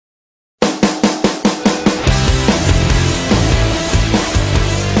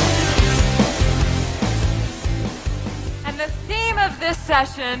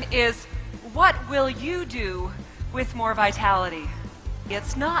session is, what will you do with more vitality?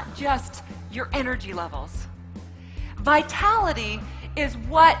 It's not just your energy levels. Vitality is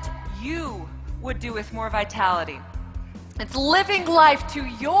what you would do with more vitality. It's living life to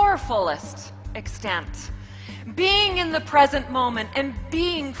your fullest extent. Being in the present moment and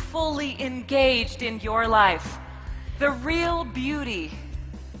being fully engaged in your life. The real beauty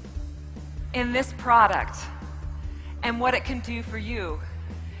in this product and what it can do for you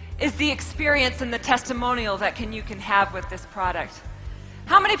is the experience and the testimonial that you can have with this product.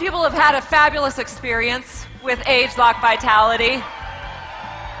 How many people have had a fabulous experience with ageLOC Vitality?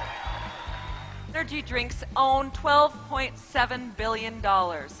 Energy drinks own $12.7 billion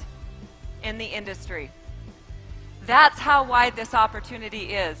in the industry. That's how wide this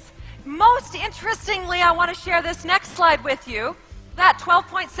opportunity is. Most interestingly, I want to share this next slide with you. That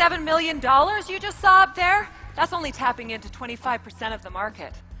 $12.7 million you just saw up there, that's only tapping into 25% of the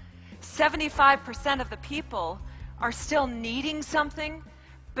market. 75% of the people are still needing something,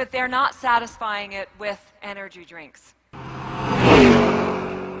 but they're not satisfying it with energy drinks.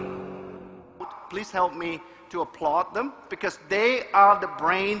 Please help me to applaud them, because they are the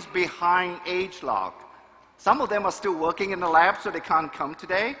brains behind ageLOC. Some of them are still working in the lab, so they can't come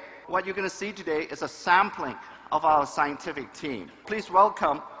today. What you're going to see today is a sampling of our scientific team. Please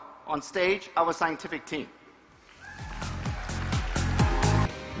welcome on stage our scientific team.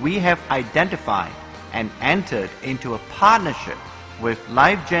 We have identified and entered into a partnership with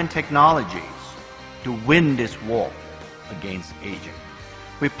LifeGen Technologies to win this war against aging.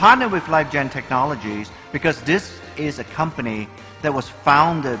 We partnered with LifeGen Technologies because this is a company that was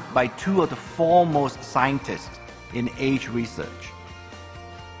founded by two of the foremost scientists in age research.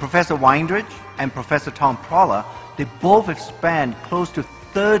 Professor Weindrich and Professor Tom Proller, they both have spent close to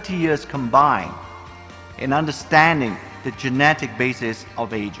 30 years combined in understanding the genetic basis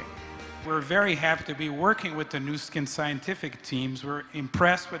of aging. We're very happy to be working with the Nu Skin scientific teams. We're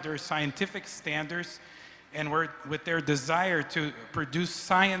impressed with their scientific standards and with their desire to produce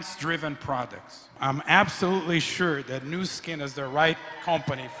science-driven products. I'm absolutely sure that Nu Skin is the right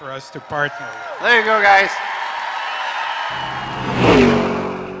company for us to partner with. There you go, guys.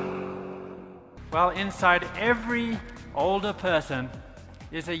 Well, inside every older person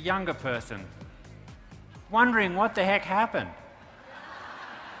is a younger person, wondering what the heck happened.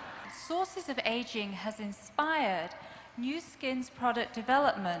 Sources of Aging has inspired Nu Skin's product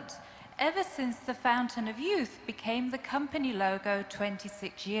development ever since the Fountain of Youth became the company logo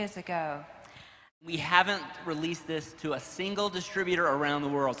 26 years ago. We haven't released this to a single distributor around the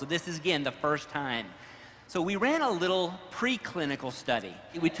world, so this is, again, the first time. So we ran a little preclinical study.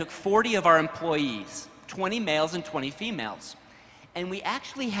 We took 40 of our employees, 20 males and 20 females, and we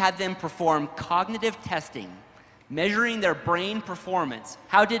actually had them perform cognitive testing, measuring their brain performance.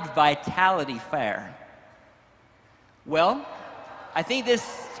 How did vitality fare? Well, I think this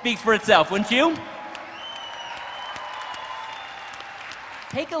speaks for itself, wouldn't you?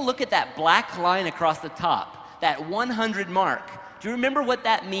 Take a look at that black line across the top, that 100 mark. Do you remember what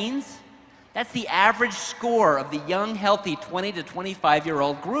that means? That's the average score of the young, healthy 20 to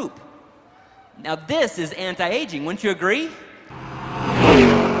 25-year-old group. Now this is anti-aging, wouldn't you agree?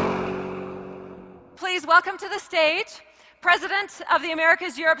 Please welcome to the stage President of the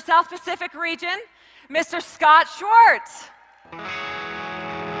Americas, Europe, South Pacific region, Mr. Scott Schwartz.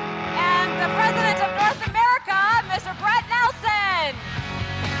 And the President of North America, Mr. Brett Nelson.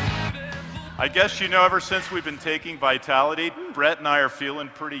 I guess you know, ever since we've been taking Vitality, Brett and I are feeling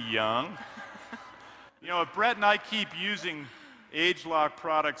pretty young. You know, if Brett and I keep using ageLOC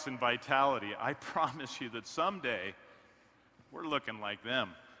products and Vitality, I promise you that someday we're looking like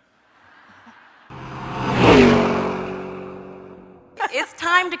them. It's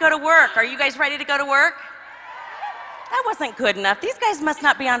time to go to work. Are you guys ready to go to work? That wasn't good enough. These guys must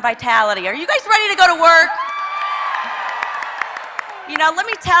not be on Vitality. Are you guys ready to go to work? You know, let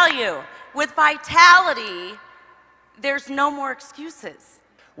me tell you, with Vitality, there's no more excuses.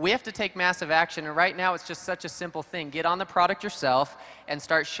 We have to take massive action, and right now it's just such a simple thing. Get on the product yourself and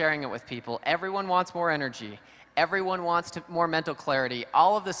start sharing it with people. Everyone wants more energy. Everyone wants more mental clarity.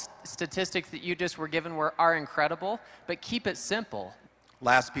 All of the statistics that you just were given are incredible, but keep it simple.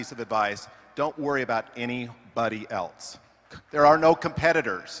 Last piece of advice, don't worry about anybody else. There are no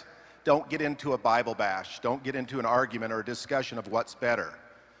competitors. Don't get into a Bible bash. Don't get into an argument or a discussion of what's better.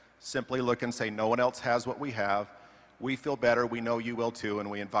 Simply look and say, no one else has what we have. We feel better, we know you will too, and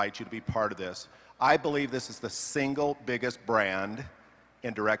we invite you to be part of this. I believe this is the single biggest brand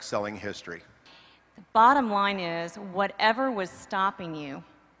in direct selling history. The bottom line is, whatever was stopping you,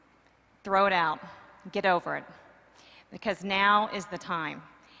 throw it out, get over it. because now is the time.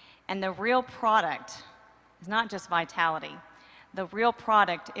 And the real product is not just vitality. The real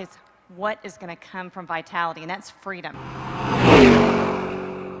product is what is going to come from vitality, and that's freedom.